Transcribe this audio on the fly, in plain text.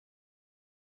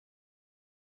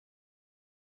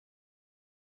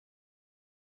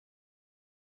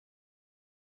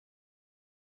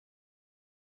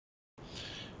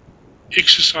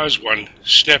Exercise 1,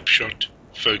 Snapshot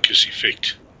Focus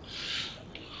Effect.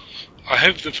 I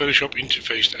have the Photoshop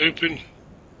interface open.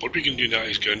 What we can do now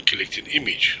is go and collect an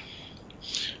image.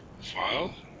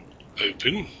 File,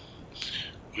 Open.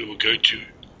 We will go to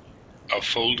our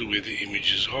folder where the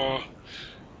images are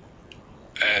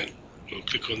and we'll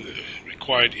click on the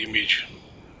required image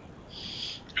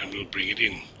and we'll bring it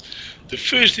in. The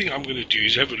first thing I'm going to do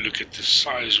is have a look at the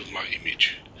size of my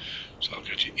image. So I'll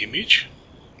go to Image,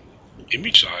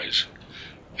 Image Size,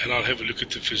 and I'll have a look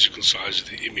at the physical size of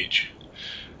the image.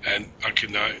 And I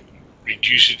can now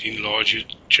reduce it, enlarge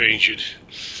it, change it.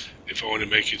 If I want to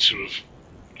make it sort of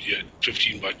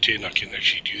 15 by 10, I can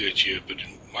actually do that here. But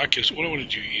in my case, all I want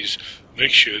to do is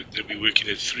make sure that we're working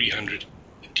at 300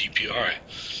 dpi.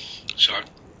 So I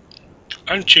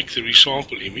uncheck the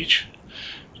resample image,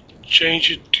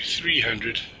 change it to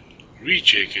 300,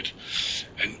 recheck it,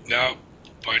 and now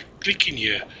by clicking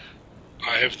here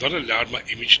I have not allowed my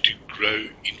image to grow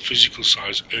in physical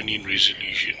size, only in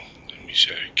resolution. Let me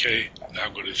say OK. Now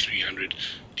I've got a 300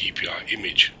 dpi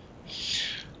image.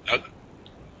 Now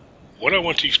what I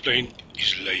want to explain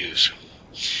is layers.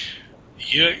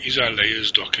 Here is our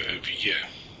layers docker over here,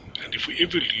 and if we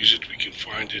ever lose it we can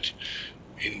find it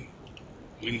in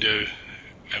Window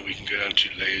and we can go down to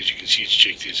layers. You can see it's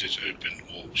checked there, it's open,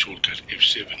 or shortcut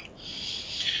F7.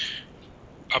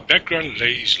 Our background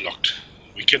layer is locked.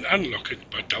 We can unlock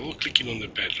it by double clicking on the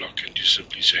padlock and just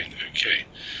simply saying OK.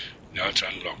 Now it's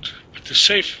unlocked. But the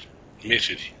safe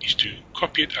method is to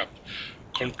copy it up.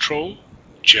 Control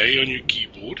J on your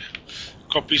keyboard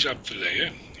copies up the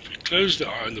layer. If we close the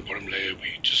eye on the bottom layer,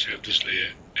 we just have this layer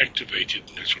activated,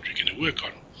 and that's what we're going to work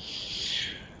on.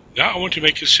 Now I want to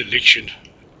make a selection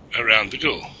around the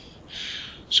girl.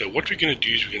 So what we're going to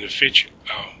do is we're going to fetch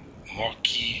our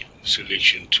marquee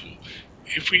selection tool.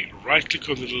 If we right click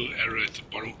on the little arrow at the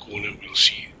bottom corner, we'll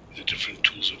see the different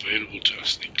tools available to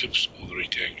us, the ellipse or the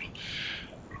rectangle.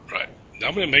 Right, now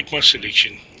I'm going to make my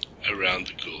selection around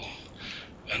the girl,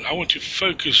 and I want to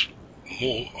focus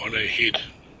more on her head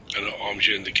and her arms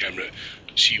here in the camera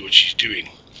to see what she's doing.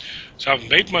 So I've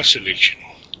made my selection.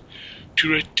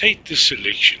 To rotate the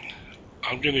selection,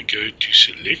 I'm going to go to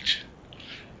Select,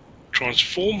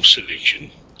 Transform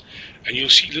Selection, and you'll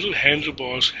see little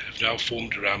handlebars have now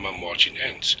formed around my marching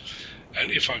ants.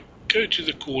 And if I go to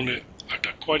the corner, I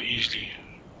can quite easily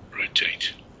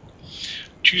rotate.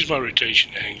 Choose my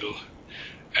rotation angle,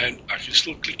 and I can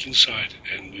still click inside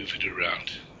and move it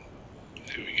around.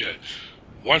 There we go.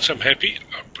 Once I'm happy,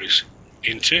 I press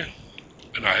Enter,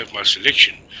 and I have my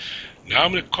selection. Now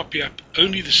I'm going to copy up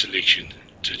only the selection.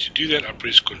 So to do that, I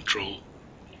press Ctrl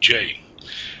J,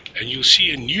 and you'll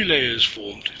see a new layer is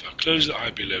formed. If I close the eye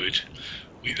below it,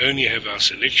 we only have our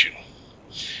selection.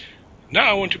 Now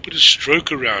I want to put a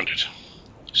stroke around it.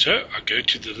 So I go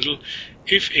to the little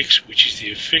FX, which is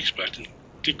the effects button,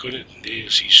 click on it, and there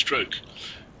you'll see stroke.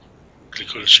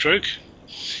 Click on stroke,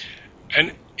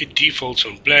 and it defaults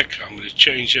on black. I'm going to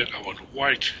change that. I want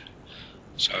white,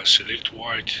 so I select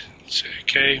white and say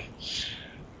OK.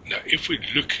 Now if we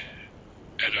look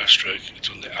at our stroke, it's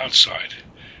on the outside,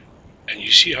 and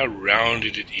you see how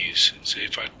rounded it is. So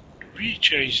if I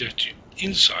rechange that to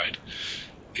inside,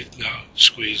 it now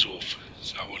squares off.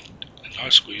 So I want a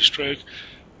nice square stroke,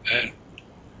 and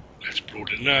that's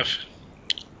broad enough.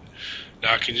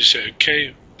 Now I can just say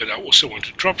OK, but I also want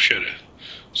a drop shadow.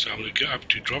 So I'm going to go up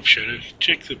to drop shadow,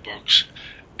 check the box,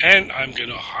 and I'm going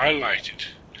to highlight it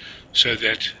so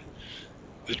that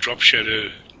the drop shadow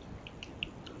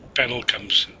panel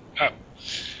comes up.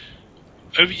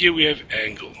 Over here we have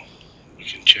angle. We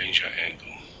can change our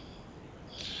angle,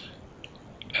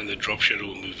 and the drop shadow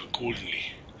will move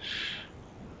accordingly.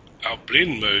 Our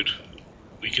blend mode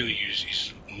we're going to use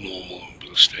is normal.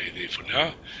 We'll stay there for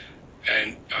now.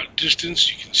 And our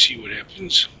distance, you can see what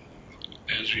happens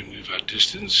as we move our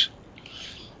distance,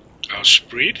 our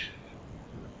spread,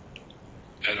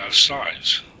 and our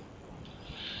size.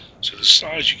 So the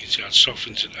size, you can see how it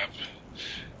softens it up.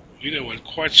 We don't want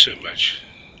quite so much.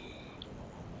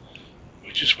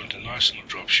 We just want a nice little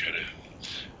drop shadow.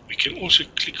 We can also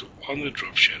click on the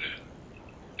drop shadow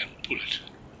and pull it,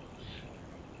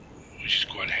 which is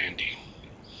quite handy.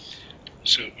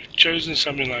 So we've chosen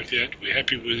something like that, we're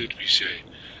happy with it, we say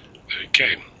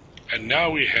OK. And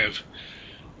now we have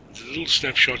the little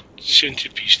snapshot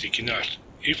centerpiece sticking out.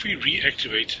 If we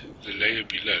reactivate the layer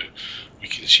below, we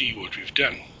can see what we've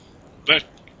done. But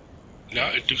now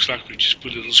it looks like we just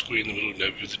put a little square in the middle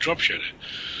of with the drop shadow.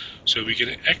 So we're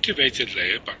going to activate that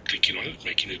layer by clicking on it,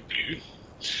 making it blue.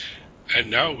 And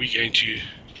now we're going to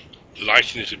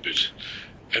lighten it a bit.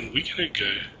 And we're going to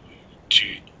go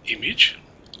to Image,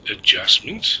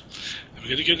 Adjustments,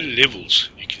 We're going to go to levels.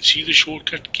 You can see the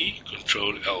shortcut key,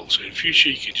 Control L. So in future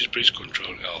you can just press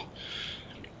Control L.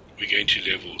 We're going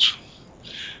to levels.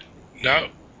 Now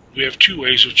we have two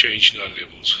ways of changing our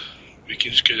levels. We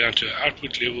can just go down to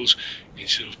output levels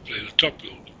instead of play on the top.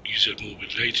 We'll use that more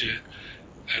bit later.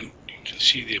 And you can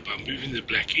see there, by moving the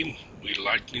black in, we're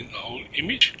lightening the whole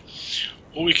image.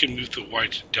 Or we can move the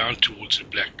white down towards the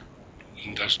black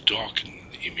and thus darken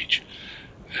the image.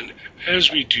 And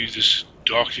as we do this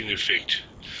darkening effect,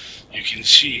 you can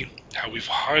see how we've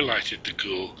highlighted the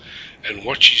girl and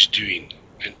what she's doing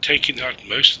and taken out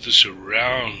most of the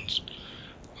surrounds.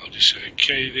 I'll just say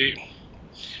okay there.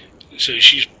 So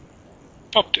she's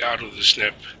popped out of the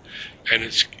snap, and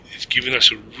it's given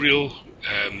us a real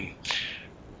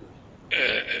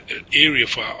area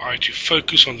for our eye to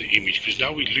focus on the image, because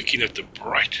now we're looking at the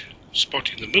bright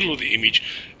spot in the middle of the image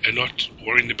and not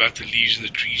worrying about the leaves and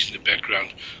the trees in the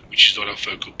background, which is not our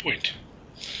focal point.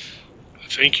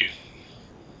 Thank you.